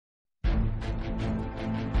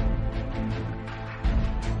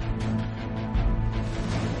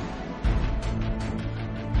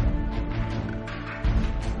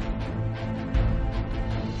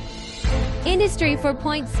Industry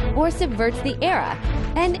 4.0 subverts the era,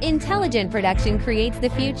 and intelligent production creates the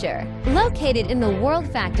future. Located in the World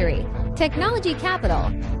Factory, Technology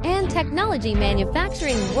Capital, and Technology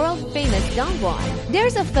Manufacturing world-famous Dongguan,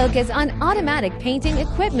 there's a focus on automatic painting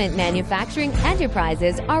equipment. Manufacturing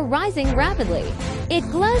enterprises are rising rapidly. It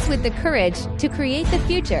glows with the courage to create the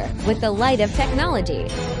future with the light of technology,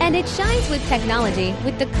 and it shines with technology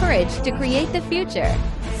with the courage to create the future.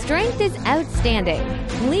 Strength is outstanding,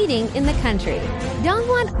 leading in the country.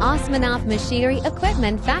 Dongguan Oximan Machinery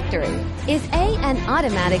Equipment Factory is an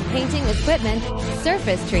automatic painting equipment,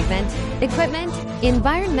 surface treatment equipment,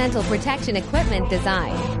 environmental protection equipment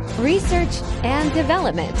design, research and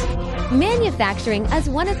development, manufacturing as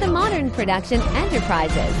one of the modern production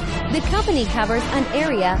enterprises. The company covers an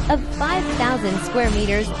area of 5,000 square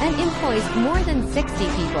meters and employs more than 60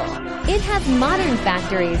 people. It has modern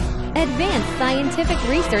factories, advanced scientific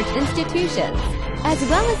research institutions, as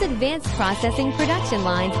well as advanced processing production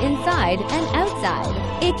lines inside and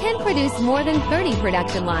outside. It can produce more than 30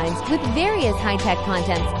 production lines with various high-tech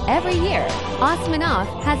contents every year.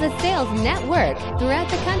 Osmanov has a sales network throughout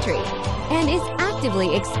the country and is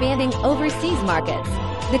actively expanding overseas markets.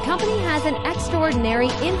 The company has an extraordinary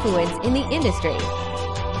influence in the industry.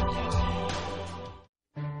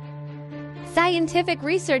 Scientific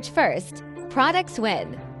research first, products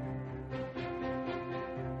win.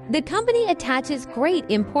 The company attaches great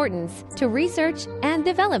importance to research and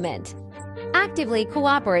development. Actively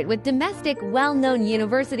cooperate with domestic well-known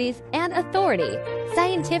universities and authority,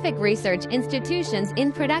 scientific research institutions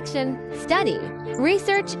in production, study,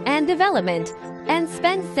 research and development, and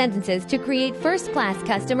spend sentences to create first-class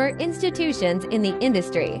customer institutions in the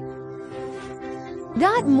industry.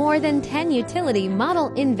 Got more than 10 utility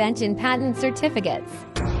model invention patent certificates.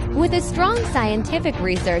 With a strong scientific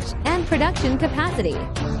research and production capacity,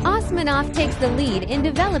 Osmanov takes the lead in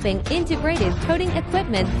developing integrated coating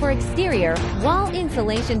equipment for exterior wall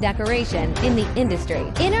insulation decoration in the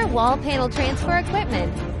industry. Inner wall panel transfer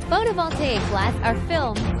equipment, photovoltaic glass are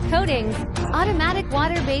film, coatings, automatic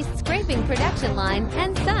water-based scraping production line,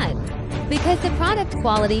 and sun. Because the product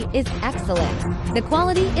quality is excellent, the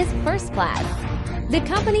quality is first class. The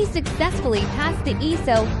company successfully passed the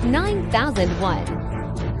ISO 9001.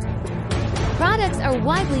 Products are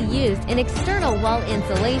widely used in external wall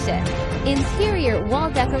insulation, interior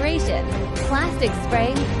wall decoration, plastic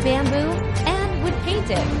spray, bamboo, and wood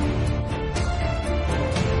painting,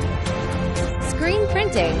 screen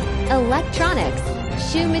printing, electronics,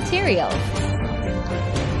 shoe materials,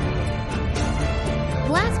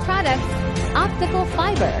 glass products, optical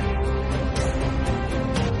fiber,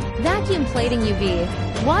 vacuum plating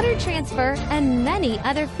UV, water transfer, and many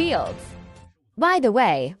other fields. By the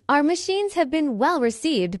way, our machines have been well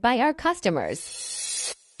received by our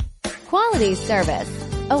customers. Quality service,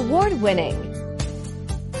 award-winning.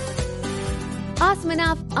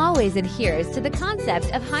 Osmanov always adheres to the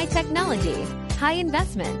concept of high technology, high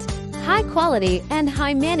investment, high quality, and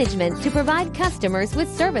high management to provide customers with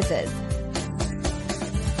services.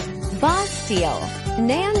 Boss Steel,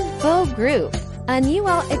 Nan Bo Group,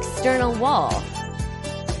 Anuel External Wall,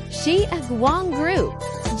 Shi Guang Group,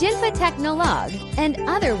 Jinfa Technolog, and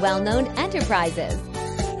other well-known enterprises,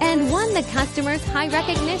 and won the customer's high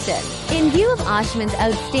recognition. In view of Oximan's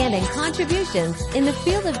outstanding contributions in the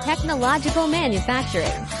field of technological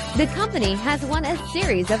manufacturing, the company has won a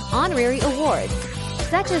series of honorary awards,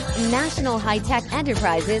 such as National High-Tech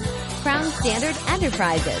Enterprises, Crown Standard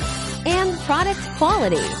Enterprises, and Product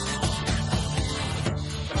Quality.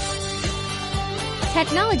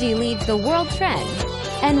 Technology leads the world trend,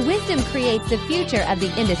 and wisdom creates the future of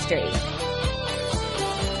the industry.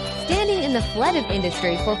 Standing in the flood of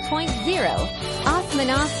Industry 4.0,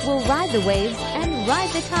 Osmanov will ride the waves and ride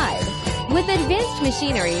the tide. With advanced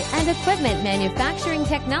machinery and equipment manufacturing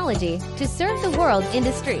technology to serve the world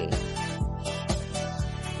industry.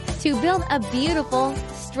 To build a beautiful,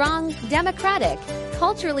 strong, democratic,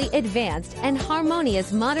 culturally advanced, and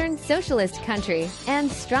harmonious modern socialist country,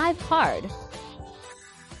 and strive hard.